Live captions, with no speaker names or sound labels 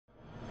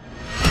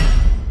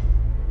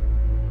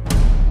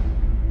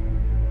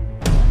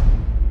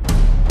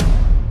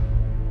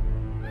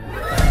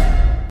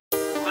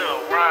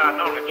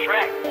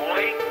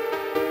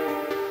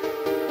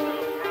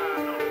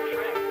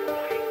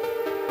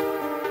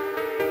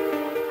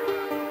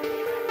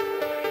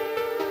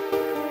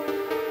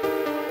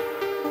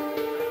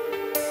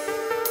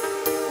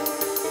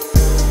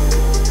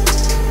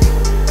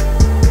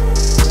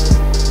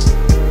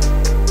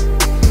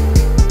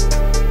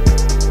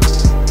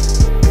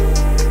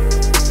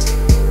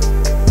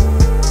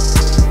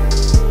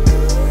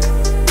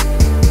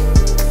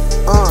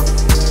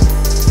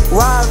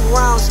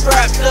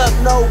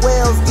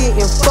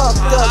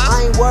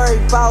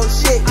about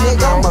shit,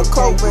 nigga. I'm a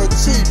Cobra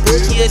cheap,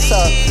 bitch. What's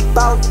up?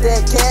 About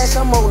that cash,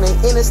 I'm on the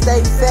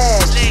interstate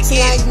fast.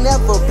 See, I ain't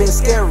never been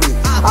scary.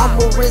 I'm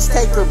a risk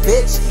taker,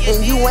 bitch,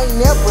 and you ain't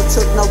never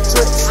took no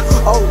trips.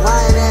 Oh,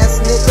 lying ass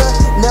nigga,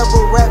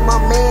 never rat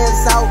my mans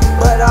out,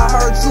 but I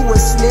heard you a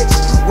snitch.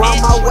 Round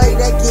my way,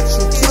 that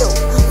gets you killed.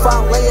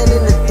 Found laying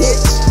in the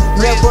ditch.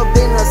 Never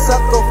been a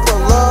sucker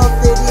for love,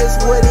 it is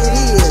what it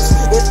is.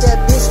 If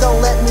that bitch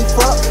don't let me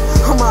fuck,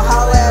 I'ma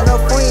holler at a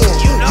friend.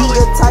 You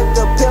the type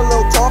to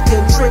pillow talk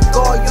and trick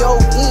all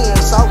your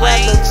ends. I'd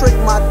rather trick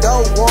my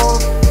dough on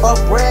a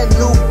brand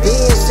new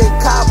Benz and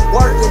cop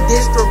work and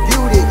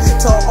distribute it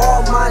to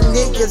all my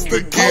niggas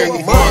to get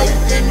money.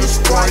 In the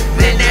Sprite,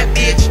 man, that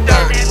bitch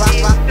dirty.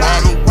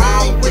 Ride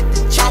around with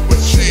the chopper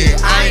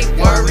shit, I ain't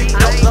worried.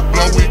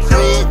 Blowing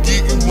drug,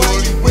 getting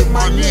money with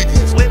my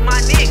niggas.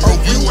 Oh,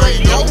 you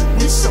ain't know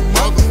we some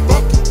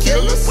motherfucking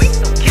killers?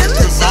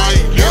 Cause I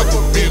ain't never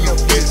been a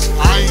bitch,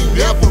 I ain't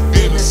never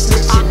been a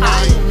snitch, and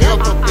I ain't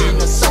never been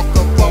a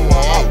sucker for a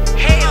hoe.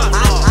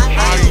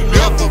 I ain't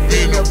never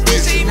been a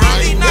bitch, and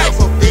I ain't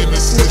never been a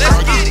snitch.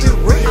 I keep it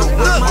real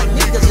with my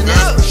niggas, and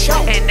that's for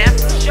sure. I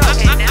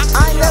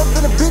ain't never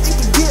been a bitch, you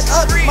can get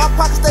up. My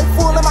pockets stay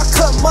full and my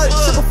cup muddy.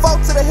 Took a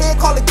fork to the head,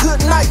 call it good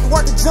night.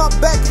 Work to jump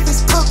back if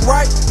it's cooked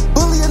right.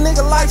 Bully a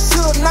nigga like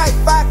Suge Knight.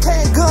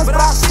 5K and guns, but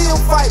I still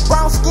fight.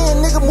 Brown skin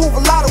nigga move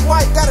a lot of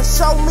white. Gotta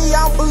show me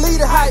I don't believe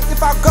the hype.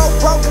 If I go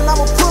broke, then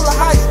I'ma pull a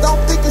heist. Don't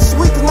think it's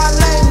sweet cause my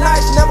name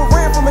nice. Never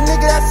ran from a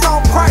nigga that's on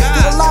price.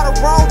 Did a lot of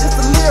wrong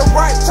just to live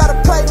right. Try to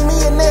play me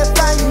and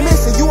everything you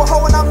missing. You a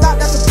hoe and I'm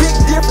not, that's a big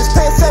difference.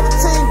 Paying 17,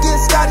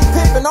 getting Scotty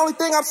Pippen. Only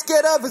thing I'm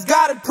scared of is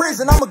God in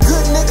prison. I'm a